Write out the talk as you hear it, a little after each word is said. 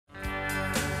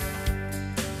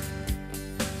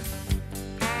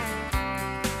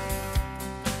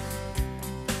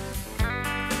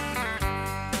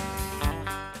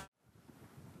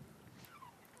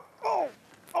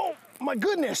my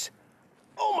goodness.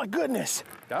 Oh my goodness.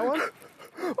 Got one?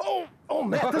 Oh,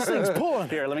 Matt, this thing's pulling.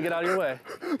 Here, let me get out of your way.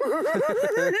 That's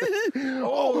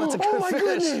a good fish.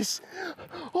 Goodness.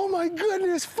 Oh my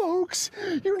goodness, folks.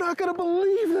 You're not gonna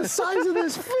believe the size of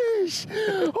this fish.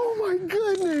 Oh my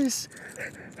goodness.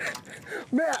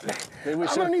 Matt, I'm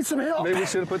gonna need some help. Maybe we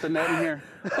should have put the net in here.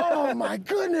 Oh my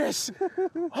goodness.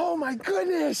 Oh my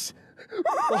goodness.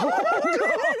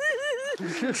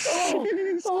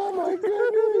 Oh my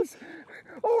goodness.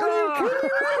 Oh, are you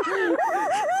kidding me?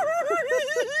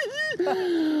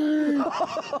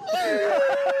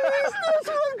 Yes, that's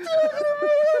what I'm talking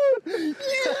about.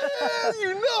 Yeah,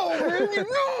 you know, man, you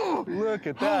know. Look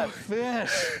at that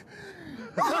fish.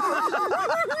 Yeah,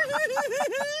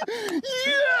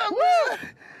 man.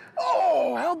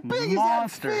 Oh, how big is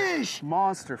that fish?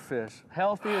 Monster fish.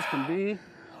 Healthy as can be.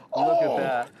 Look at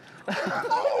that.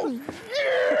 Oh,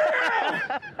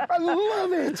 yeah! I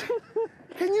love it.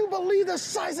 Can you believe the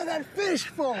size of that fish,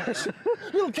 folks?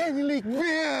 Little Canyon Lake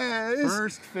bass.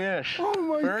 First fish. Oh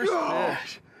my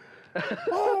gosh.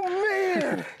 Oh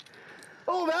man.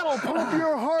 Oh, that'll pump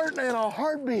your heart in a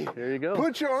heartbeat. There you go.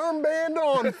 Put your armband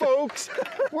on, folks.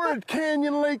 We're at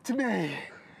Canyon Lake today.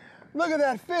 Look at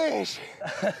that fish.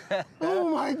 Oh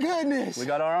my goodness. We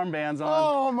got our armbands on.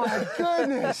 Oh my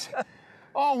goodness.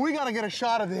 Oh, we gotta get a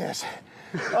shot of this.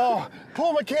 Oh,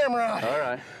 pull my camera out. All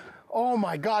right. Oh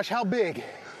my gosh, how big?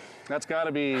 That's got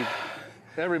to be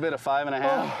every bit of 5.5.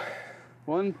 Oh.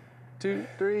 1, 2,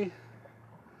 3.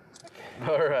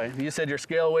 All right. You said your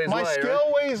scale weighs light, My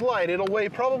scale weighs light. It'll weigh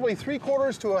probably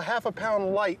 3/4 to a 1/2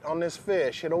 pound light on this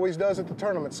fish. It always does at the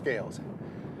tournament scales.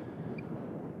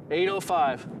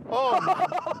 805. Oh my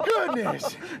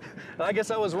goodness. I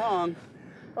guess I was wrong.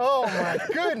 Oh my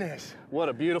goodness. What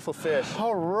a beautiful fish.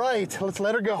 All right, let's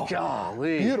let her go.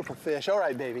 Golly. Beautiful fish. All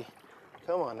right, baby.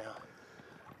 Come on now.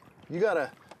 You gotta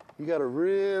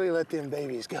really let them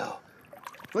babies go.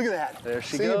 Look at that. There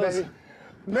she See goes. You, baby.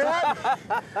 Matt,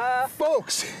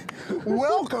 folks,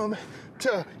 welcome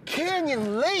to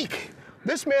Canyon Lake.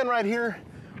 This man right here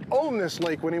owned this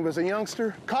lake when he was a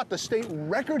youngster, caught the state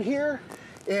record here,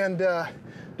 and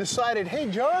decided, hey,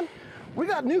 John, we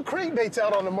got new crankbaits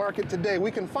out on the market today.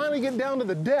 We can finally get down to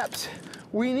the depths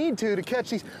we need to catch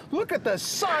these. Look at the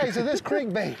size of this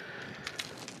crankbait.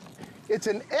 It's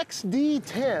an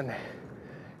XD10.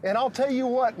 And I'll tell you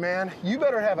what, man, you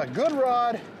better have a good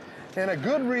rod and a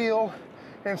good reel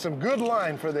and some good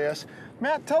line for this.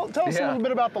 Matt, tell us a little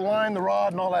bit about the line, the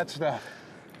rod, and all that stuff.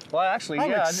 Well, actually,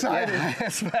 I'm excited.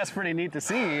 That's pretty neat to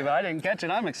see, but I didn't catch it.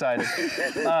 I'm excited.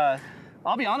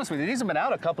 I'll be honest with you, these have been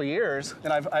out a couple years,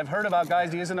 and I've heard about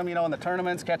guys using them, you know, in the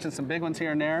tournaments, catching some big ones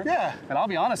here and there. Yeah. And I'll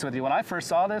be honest with you, when I first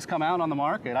saw this come out on the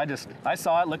market, I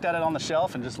saw it, looked at it on the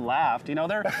shelf, and just laughed. You know,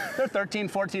 they're 13,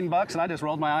 14 bucks, and I just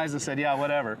rolled my eyes and said, yeah,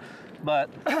 whatever.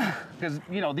 But because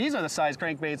you know these are the size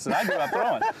crankbaits that I grew up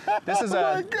throwing. This is oh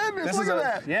my goodness, look at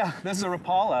that. Yeah, this is a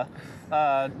Rapala.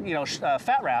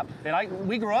 Fat wrap, and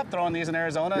we grew up throwing these in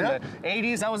Arizona in the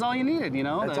 80s. That was all you needed, you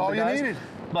know. That's all you needed.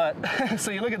 But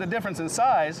so you look at the difference in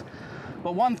size.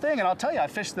 But one thing, and I'll tell you, I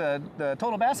fished the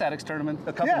Total Bass Addicts tournament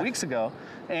a couple weeks ago,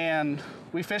 and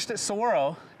we fished at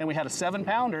Saguaro, and we had a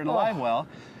 7-pounder in a live well.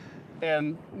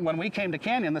 And when we came to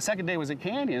Canyon, the second day was at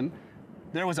Canyon,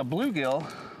 there was a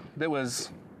bluegill that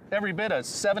was every bit a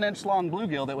 7-inch long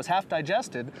bluegill that was half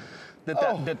digested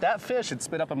that fish had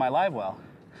spit up in my live well.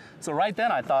 So right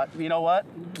then I thought, you know what,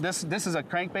 this is a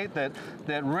crankbait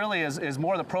that really is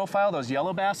more the profile, those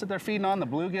yellow bass that they're feeding on, the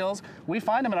bluegills. We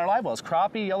find them in our live wells,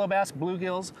 crappie, yellow bass,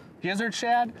 bluegills, gizzard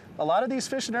shad. A lot of these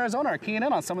fish in Arizona are keying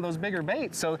in on some of those bigger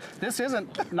baits. So this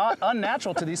isn't not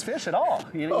unnatural to these fish at all.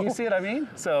 You see what I mean?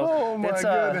 So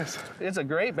goodness. It's a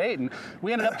great bait. And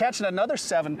we ended up catching another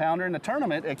 7-pounder in the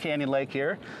tournament at Canyon Lake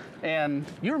here. And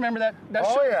you remember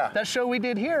that show we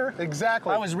did here?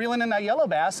 Exactly. I was reeling in that yellow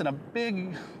bass, and a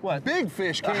big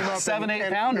fish came up. 7,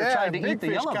 8 pounder tried to eat the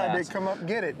yellow bass. Big fish tried to come up and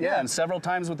get it. Yeah, and several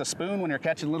times with a spoon when you're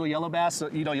catching little yellow bass,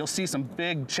 you know, you'll see some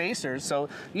big chasers. So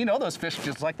you know those fish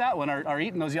just like that one are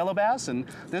eating those yellow bass, and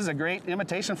this is a great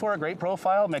imitation for it, great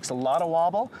profile, makes a lot of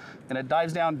wobble, and it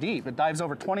dives down deep. It dives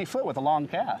over 20 foot with a long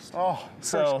cast. Oh,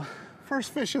 so.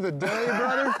 First fish of the day,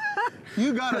 brother.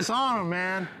 You got us on them,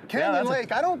 man. Canyon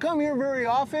Lake. I don't come here very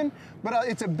often, but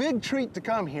it's a big treat to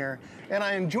come here. And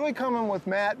I enjoy coming with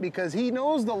Matt because he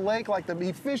knows the lake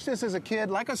he fished this as a kid.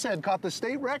 Like I said, caught the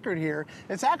state record here.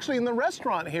 It's actually in the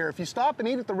restaurant here. If you stop and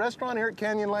eat at the restaurant here at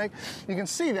Canyon Lake, you can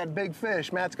see that big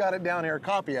fish. Matt's got it down here, a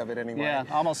copy of it anyway. Yeah,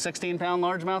 almost 16-pound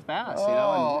largemouth bass. Oh, you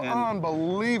know, and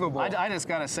unbelievable. I just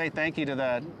got to say thank you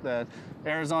to the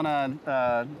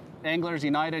Arizona Anglers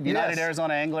United, Yes.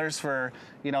 Arizona Anglers for,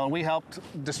 you know, we helped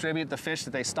distribute the fish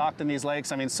that they stocked in these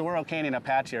lakes. I mean, Saguaro Canyon and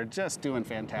Apache are just doing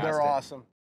fantastic. They're awesome.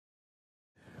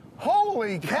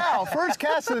 Holy cow, first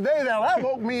cast of the day, now that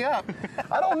woke me up.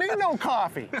 I don't need no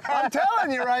coffee. I'm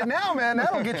telling you right now, man,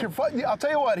 that'll get your, I'll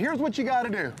tell you what, here's what you gotta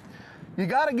do. You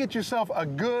gotta get yourself a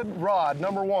good rod,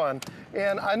 number one.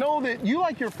 And I know that you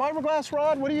like your fiberglass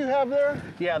rod. What do you have there?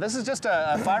 Yeah, this is just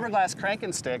a fiberglass crank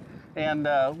and stick. And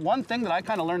one thing that I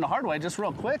kind of learned the hard way, just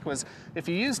real quick, was if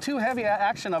you use too heavy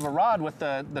action of a rod with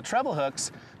the treble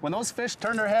hooks, when those fish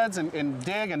turn their heads and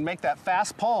dig and make that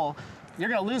fast pull, you're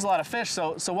going to lose a lot of fish.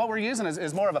 So what we're using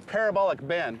is more of a parabolic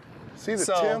bend. See the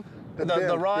tip?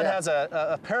 The rod has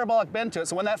a parabolic bend to it.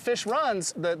 So when that fish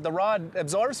runs, the rod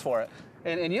absorbs for it.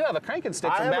 And you have a crank and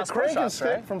stick from Bass Pro Shops, right? I have a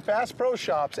crank and stick from Bass Pro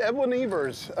Shops. Edwin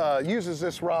Evers uses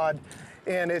this rod,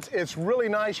 and it's really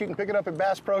nice. You can pick it up at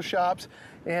Bass Pro Shops,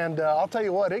 and I'll tell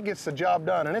you what, it gets the job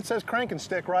done. And it says crank and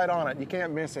stick right on it. You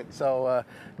can't miss it. So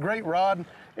great rod.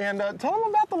 And tell them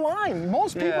about the line.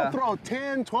 Most people throw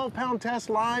 10, 12-pound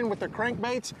test line with their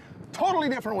crankbaits. Totally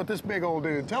different with this big old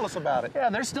dude. Tell us about it. Yeah,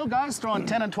 there's still guys throwing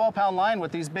 10 and 12-pound line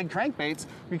with these big crankbaits,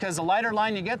 because the lighter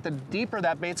line you get, the deeper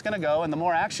that bait's gonna go and the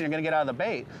more action you're gonna get out of the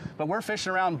bait. But we're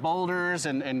fishing around boulders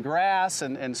and grass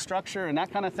and structure and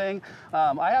that kind of thing.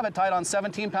 I have it tied on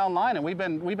 17-pound line, and we've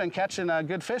been catching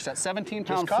good fish. That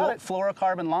 17-pound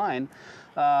fluorocarbon line.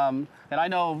 And I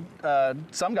know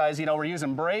some guys, you know, were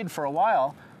using braid for a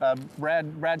while.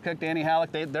 Brad Cook, Danny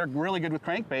Halleck, they're really good with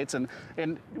crankbaits.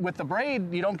 And with the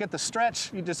braid, you don't get the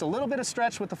stretch. You just a little bit of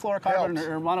stretch with the fluorocarbon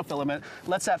or monofilament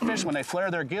lets that fish, when they flare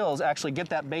their gills, actually get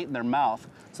that bait in their mouth.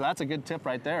 So that's a good tip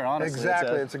right there, honestly.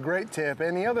 Exactly, it's a great tip.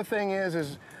 And the other thing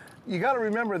is you got to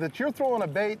remember that you're throwing a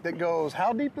bait that goes,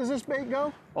 how deep does this bait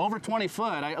go? Over 20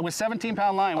 foot. With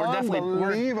 17-pound line, we're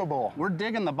unbelievable. We're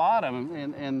digging the bottom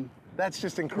and that's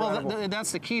just incredible. Well,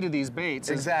 that's the key to these baits.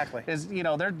 Exactly. Is you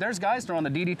know, there's guys throwing the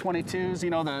DD22s, you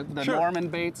know, the Norman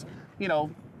baits. You know,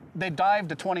 they dive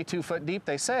to 22 foot deep,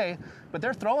 they say, but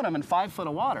they're throwing them in 5 foot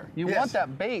of water. You want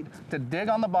that bait to dig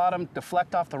on the bottom,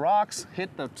 deflect off the rocks,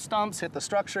 hit the stumps, hit the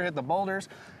structure, hit the boulders.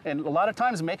 And a lot of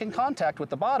times making contact with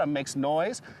the bottom makes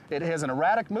noise. It has an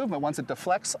erratic movement once it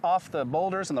deflects off the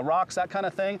boulders and the rocks, that kind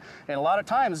of thing. And a lot of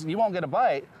times you won't get a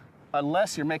bite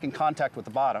unless you're making contact with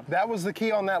the bottom. That was the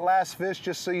key on that last fish,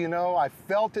 just so you know. I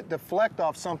felt it deflect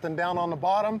off something down on the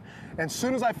bottom, and as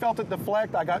soon as I felt it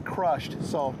deflect, I got crushed.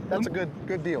 So that's a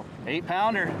good deal.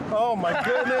 8-pounder. Oh my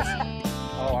goodness.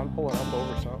 Oh, I'm pulling up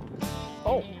over something.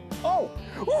 Oh.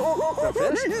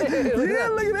 Yeah,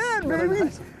 look at that, baby.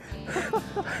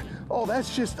 Oh,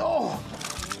 that's just, oh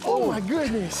my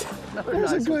goodness.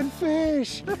 There's a good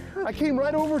fish. I came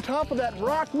right over top of that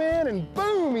rock, man, and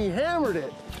boom, he hammered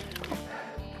it.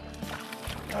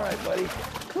 All right, buddy,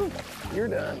 you're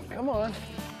done. Come on.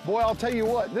 Boy, I'll tell you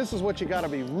what, this is what you gotta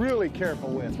be really careful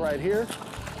with right here,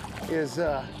 is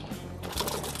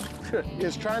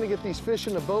trying to get these fish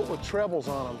in the boat with trebles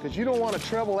on them, because you don't want a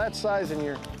treble that size in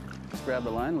your... Just grab the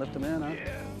line, lift them in, huh?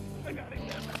 Yeah, I got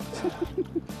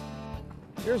him.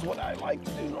 Here's what I like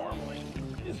to do normally,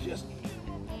 is just get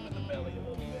them up in the belly a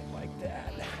little bit like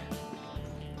that.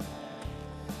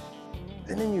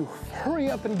 And then you hurry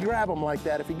up and grab them like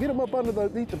that. If you get them up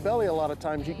underneath the belly a lot of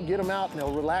times, you can get them out and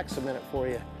they'll relax a minute for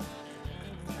you.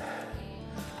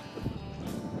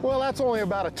 Well, that's only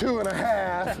about a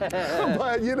 2.5,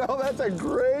 but you know, that's a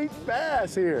great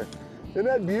bass here. Isn't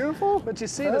that beautiful? But you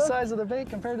see the size of the bait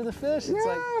compared to the fish. It's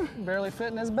like barely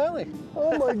fitting his belly.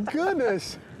 Oh my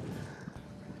goodness.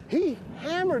 He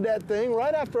hammered that thing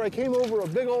right after I came over a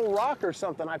big old rock or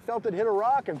something. I felt it hit a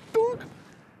rock and boom,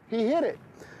 he hit it.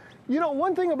 You know,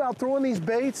 one thing about throwing these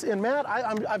baits, and Matt,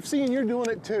 I've seen you're doing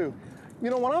it too. You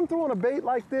know, when I'm throwing a bait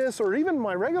like this, or even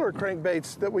my regular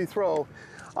crankbaits that we throw,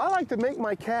 I like to make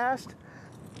my cast.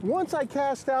 Once I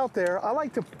cast out there, I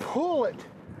like to pull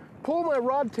my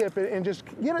rod tip and just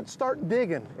get it start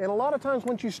digging. And a lot of times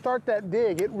once you start that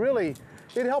dig,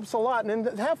 it helps a lot. And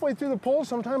then halfway through the pull,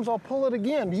 sometimes I'll pull it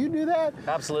again. Do you do that?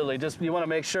 Absolutely. Just you want to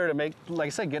make sure to make, like I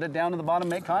said, get it down to the bottom,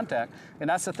 make contact. And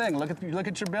that's the thing. Look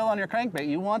at your bill on your crankbait.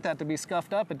 You want that to be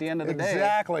scuffed up at the end of the day.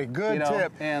 Exactly. Good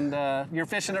tip. And you're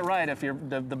fishing it right if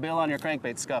the bill on your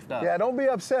crankbait's scuffed up. Yeah. Don't be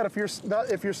upset if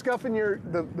you're scuffing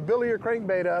the bill of your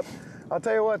crankbait up. I'll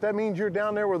tell you what. That means you're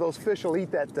down there where those fish will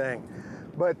eat that thing.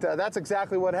 But that's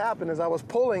exactly what happened. Is I was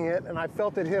pulling it and I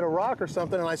felt it hit a rock or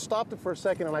something, and I stopped it for a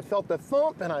second and I felt the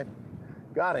thump and I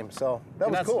got him. So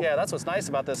that was cool. Yeah, that's what's nice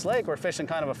about this lake. We're fishing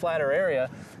kind of a flatter area.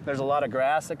 There's a lot of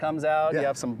grass that comes out. Yeah. You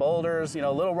have some boulders, you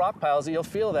know, little rock piles that you'll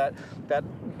feel that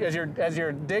as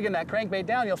you're digging that crankbait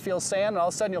down, you'll feel sand, and all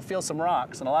of a sudden you'll feel some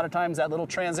rocks. And a lot of times that little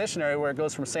transition area where it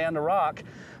goes from sand to rock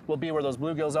will be where those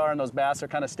bluegills are and those bass are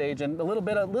kind of staging a little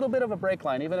bit of a break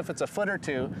line. Even if it's a foot or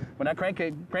two, when that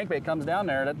crankbait comes down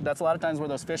there, that's a lot of times where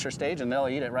those fish are staging. They'll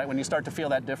eat it right when you start to feel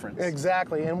that difference.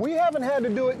 Exactly, and we haven't had to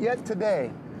do it yet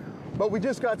today, but we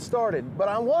just got started. But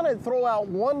I want to throw out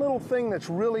one little thing that's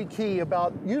really key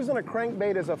about using a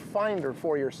crankbait as a finder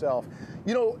for yourself.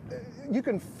 You know, you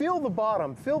can feel the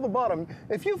bottom,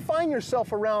 If you find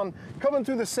yourself around coming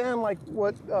through the sand like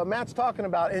what Matt's talking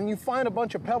about, and you find a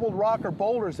bunch of pebbled rock or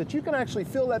boulders that you can actually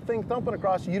feel that thing thumping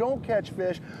across, you don't catch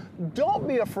fish, don't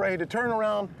be afraid to turn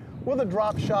around with a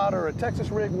drop shot or a Texas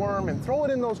rig worm and throw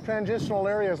it in those transitional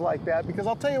areas like that, because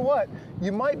I'll tell you what,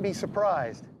 you might be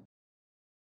surprised.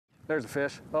 There's a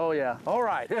fish. Oh, yeah. All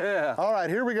right. Yeah. All right,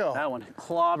 here we go. That one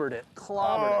clobbered it.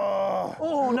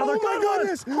 Oh, another my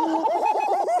goodness.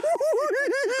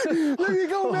 There you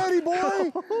go, Matty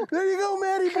boy. There you go,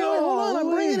 Matty boy. Hold on,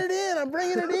 I'm bringing it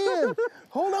in.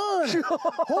 Hold on.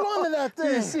 Hold on to that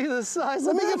thing. You see the size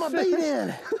Let of me that get my bait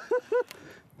in.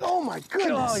 Oh my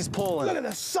goodness. Oh, he's pulling. Look at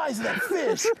the size of that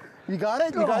fish. You got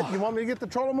it? You want me to get the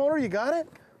trolling motor? You got it?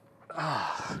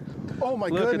 Oh my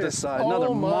goodness. Look at this size. Another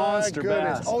monster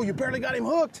bass. Oh, you barely got him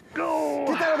hooked. Go.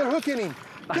 Get that other hook in him.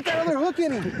 Get that other hook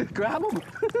in him. Grab him.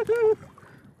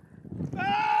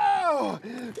 Oh!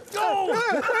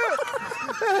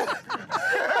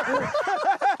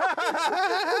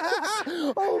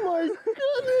 Oh my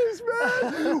goodness,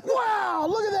 man! Wow,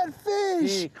 look at that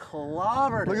fish! He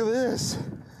clobbered it. Look at this.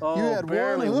 Oh, you had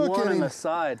barely one hook in in the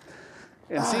side.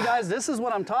 And see, guys, this is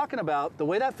what I'm talking about. The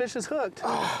way that fish is hooked,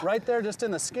 right there, just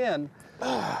in the skin.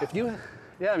 If you,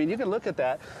 I mean, you can look at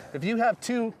that. If you have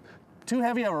too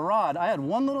heavy of a rod, I had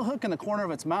one little hook in the corner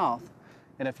of its mouth.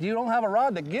 And if you don't have a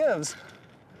rod that gives,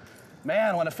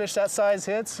 man, when a fish that size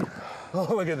hits, oh,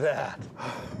 look at that.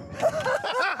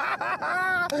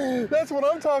 That's what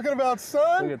I'm talking about,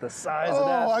 son. Look at the size of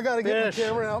that I gotta get my fish.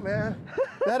 camera out, man.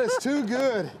 That is too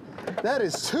good. That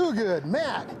is too good.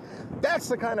 Matt, that's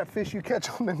the kind of fish you catch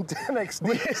on them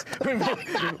 10XDs.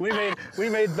 we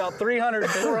made about 300,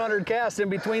 400 casts in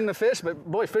between the fish, but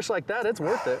boy, fish like that, it's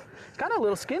worth it. It's kind of a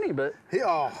little skinny, but he's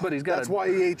got that's why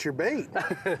he ate your bait.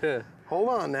 Hold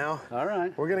on now. All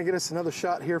right. We're gonna get us another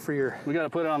shot here for your... We gotta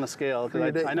put it on the scale,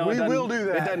 because I know we will do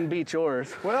that. It doesn't beat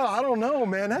yours. Well, I don't know,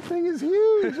 man. That thing is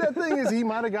huge. That thing is, he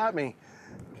might have got me.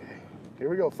 Okay, here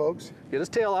we go, folks. Get his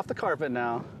tail off the carpet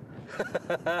now.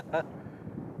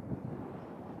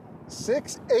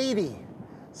 680.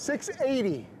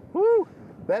 680. Woo!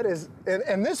 That is,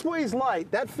 and this weighs light.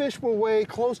 That fish will weigh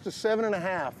close to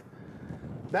 7.5.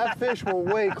 That fish will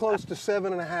weigh close to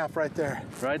 7.5 right there.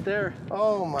 Right there.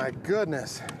 Oh my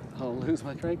goodness. I'll lose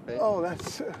my crankbait. Oh,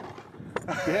 that's,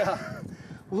 yeah.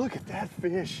 Look at that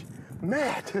fish.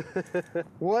 Matt,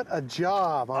 what a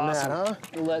job on Awesome. that, huh?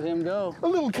 We'll let him go. A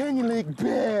little Canyon Lake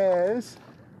bass.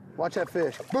 Watch that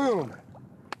fish. Boom.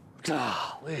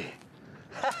 Golly.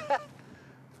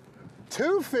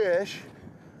 2 fish,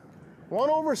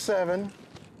 1/7,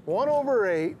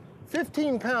 1/8,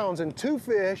 15 pounds and 2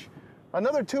 fish,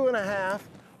 another 2.5.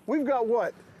 We've got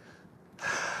what?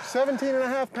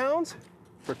 17.5 pounds?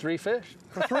 For 3 fish.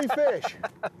 For 3 fish.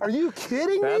 Are you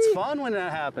kidding me? That's fun when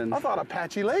that happens. I thought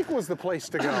Apache Lake was the place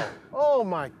to go. Oh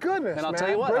my goodness, And I'll man.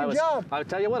 tell you what, Great job. I'll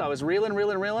tell you what, I was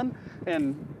reeling,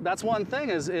 and that's one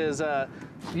thing I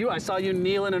saw you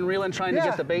kneeling and reeling trying to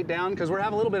get the bait down, because we're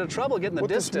having a little bit of trouble getting the With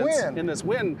this distance wind. in this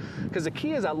wind, because the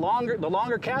key is that the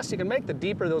longer cast you can make, the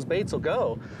deeper those baits will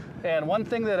go. And one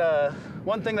thing that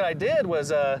I did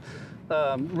was you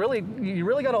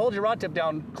really got to hold your rod tip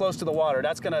down close to the water.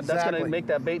 That's gonna make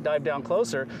that bait dive down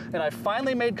closer. And I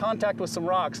finally made contact with some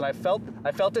rocks, and I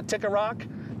felt it tick a rock,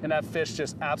 and that fish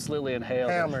just absolutely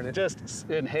Hammered it. Just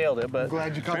inhaled it. But I'm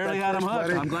glad you caught barely that had him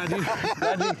fish, hooked. buddy.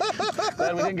 I'm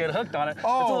glad we didn't get hooked on it.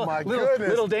 Oh, my goodness.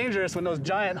 Little dangerous when those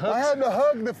giant hooks. I had to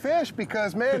hug the fish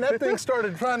because, man, that thing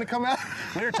started trying to come out.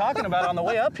 We were talking about on the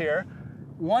way up here.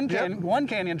 One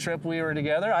canyon trip we were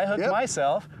together, I hooked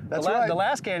myself. That's right. The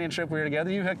last canyon trip we were together,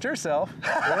 you hooked yourself.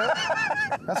 Yeah.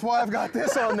 That's why I've got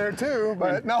this on there too,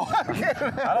 but no, I'm kidding.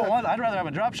 I'd rather have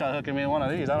a drop shot hooking me than one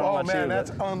of these. I don't know about man, you. that's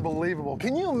unbelievable.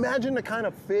 Can you imagine the kind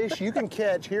of fish you can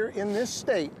catch here in this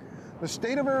state, the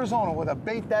state of Arizona, with a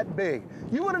bait that big?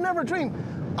 You would have never dreamed.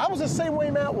 I was the same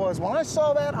way Matt was. When I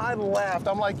saw that, I laughed.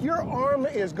 I'm like, your arm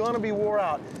is gonna be wore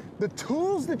out. The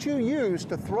tools that you use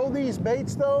to throw these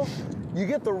baits though, you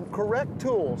get the correct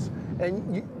tools,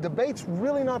 and the bait's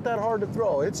really not that hard to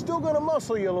throw. It's still gonna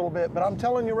muscle you a little bit, but I'm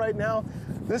telling you right now,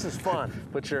 this is fun.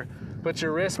 Put your Put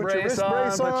your wrist Put brace your wrist on,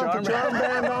 brace on, put put your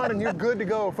armband on, and you're good to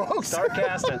go, folks. Start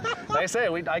casting. Like I say,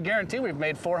 I guarantee we've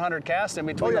made 400 casts in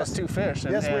between those two fish.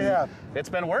 And, yes, we have. It's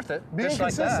been worth it. Being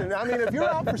consistent. Like I mean, if you're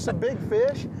out for some big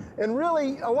fish, and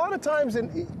really, a lot of times,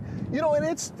 and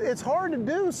it's hard to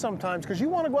do sometimes because you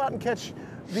want to go out and catch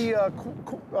the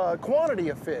quantity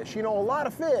of fish. A lot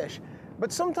of fish.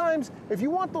 But sometimes, if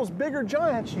you want those bigger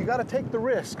giants, you got to take the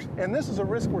risks. And this is a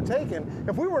risk we're taking.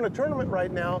 If we were in a tournament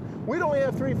right now, we'd only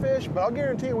have 3 fish, but I'll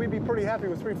guarantee you we'd be pretty happy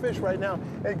with 3 fish right now.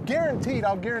 And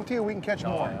I'll guarantee you we can catch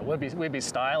more. Yeah, we'd be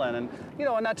styling. And,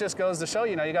 and that just goes to show,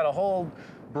 you got a whole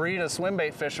breed of swim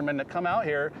bait fishermen that come out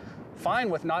here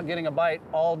fine with not getting a bite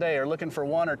all day or looking for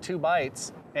 1 or 2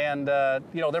 bites. And,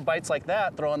 their bites like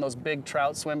that, throwing those big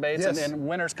trout swim baits, yes. and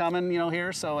winter's coming,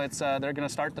 here, so it's they're going to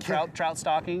start the trout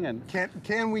stocking. And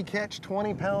can we catch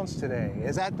 20 pounds today?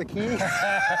 Is that the key?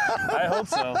 I hope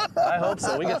so.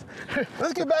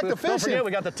 Let's get back to fishing. Don't forget,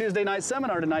 we got the Tuesday night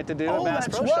seminar tonight to do at Bass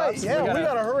Pro Shops. Yeah, we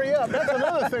got to hurry up. That's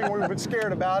another thing we've been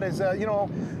scared about is,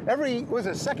 every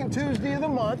second Tuesday of the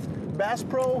month, Bass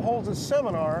Pro holds a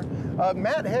seminar.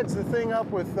 Matt heads the thing up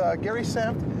with Gary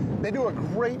Sempt. They do a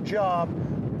great job.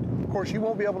 Of course, you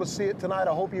won't be able to see it tonight.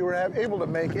 I hope you were able to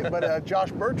make it. But Josh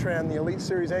Bertrand, the Elite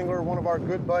Series angler, one of our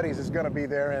good buddies, is going to be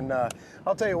there. And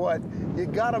I'll tell you what, you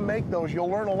got to make those. You'll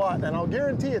learn a lot. And I'll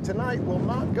guarantee you, tonight will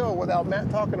not go without Matt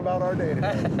talking about our day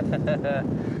today.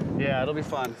 Yeah, it'll be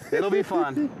fun. It'll be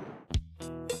fun.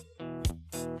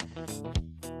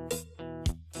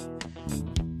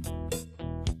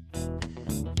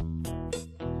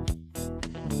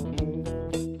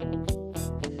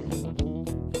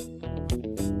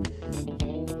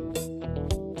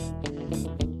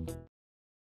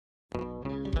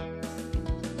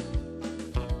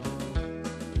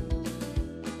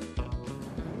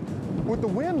 With the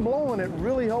wind blowing, it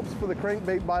really helps for the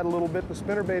crankbait bite a little bit, the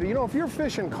spinnerbait. If you're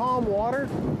fishing calm water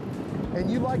and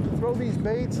you like to throw these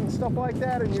baits and stuff like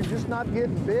that and you're just not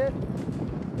getting bit,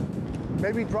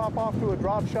 maybe drop off to a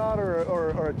drop shot or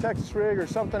a Texas rig or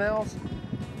something else,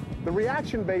 the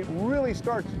reaction bait really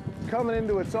starts coming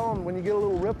into its own when you get a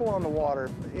little ripple on the water.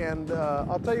 And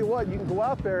I'll tell you what, you can go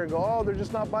out there and go, oh, they're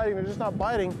just not biting, they're just not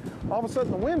biting. All of a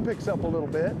sudden the wind picks up a little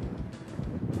bit,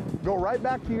 go right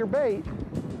back to your bait,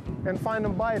 and find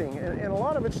them biting. And a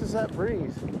lot of it's just that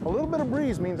breeze. A little bit of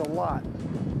breeze means a lot.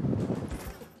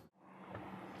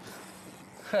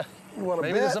 You want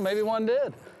to bet? Maybe one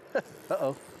did.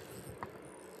 Uh-oh.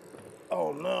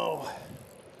 Oh, no.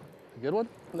 Good one?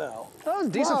 No. That was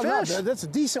a decent fish. No, that's a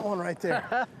decent one right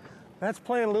there. That's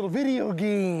playing a little video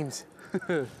games.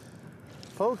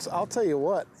 Folks, I'll tell you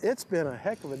what, it's been a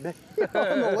heck of a day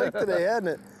on the lake today, hasn't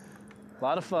it? A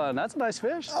lot of fun. That's a nice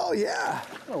fish. Oh, yeah.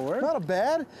 That'll work. Not a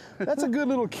bad. That's a good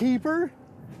little keeper.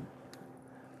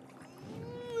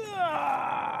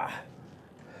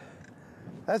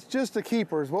 That's just a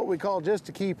keeper, is what we call just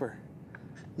a keeper.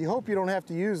 You hope you don't have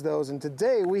to use those. And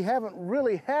today, we haven't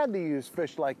really had to use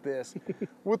fish like this.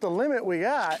 With the limit we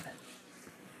got,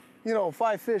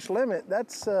 5 fish limit,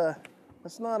 that's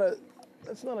not a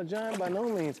giant by no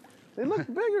means. They look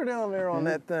bigger down there on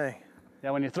that thing. Yeah,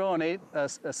 when you throw a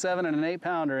 7 and an 8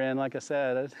 pounder in, like I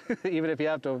said, even if you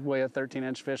have to weigh a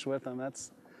 13-inch fish with them,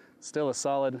 that's still a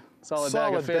solid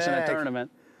bag of fish in a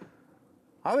tournament.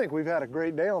 I think we've had a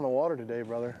great day on the water today,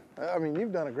 brother. I mean,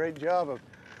 you've done a great job of,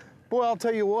 boy, I'll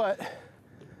tell you what,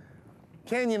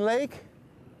 Canyon Lake,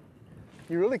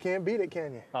 you really can't beat it,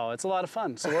 can you? Oh, it's a lot of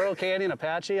fun. Saguaro Canyon,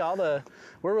 Apache,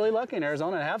 we're really lucky in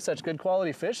Arizona to have such good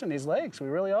quality fish in these lakes. We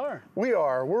really are. We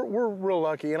are. We're real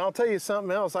lucky. And I'll tell you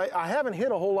something else. I haven't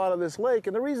hit a whole lot of this lake,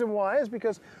 and the reason why is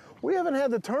because we haven't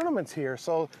had the tournaments here.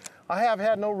 So I have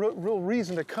had no real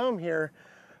reason to come here,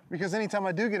 because anytime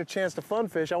I do get a chance to fun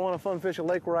fish, I want to fun fish a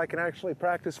lake where I can actually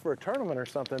practice for a tournament or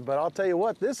something. But I'll tell you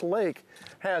what, this lake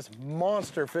has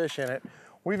monster fish in it.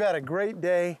 We've had a great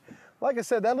day. Like I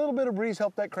said, that little bit of breeze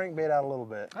helped that crankbait out a little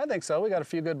bit. I think so. We got a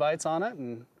few good bites on it,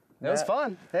 and it was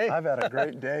fun. Hey, I've had a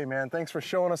great day, man. Thanks for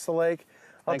showing us the lake.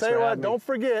 I'll tell you what, don't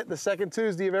forget, the second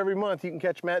Tuesday of every month, you can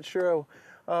catch Matt Shura,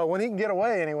 when he can get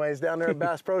away anyways, down there at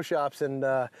Bass Pro Shops and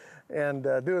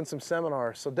doing some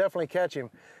seminars. So definitely catch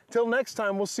him. Till next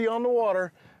time, we'll see you on the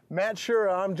water. Matt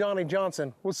Shura, I'm Johnny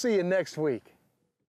Johnson. We'll see you next week.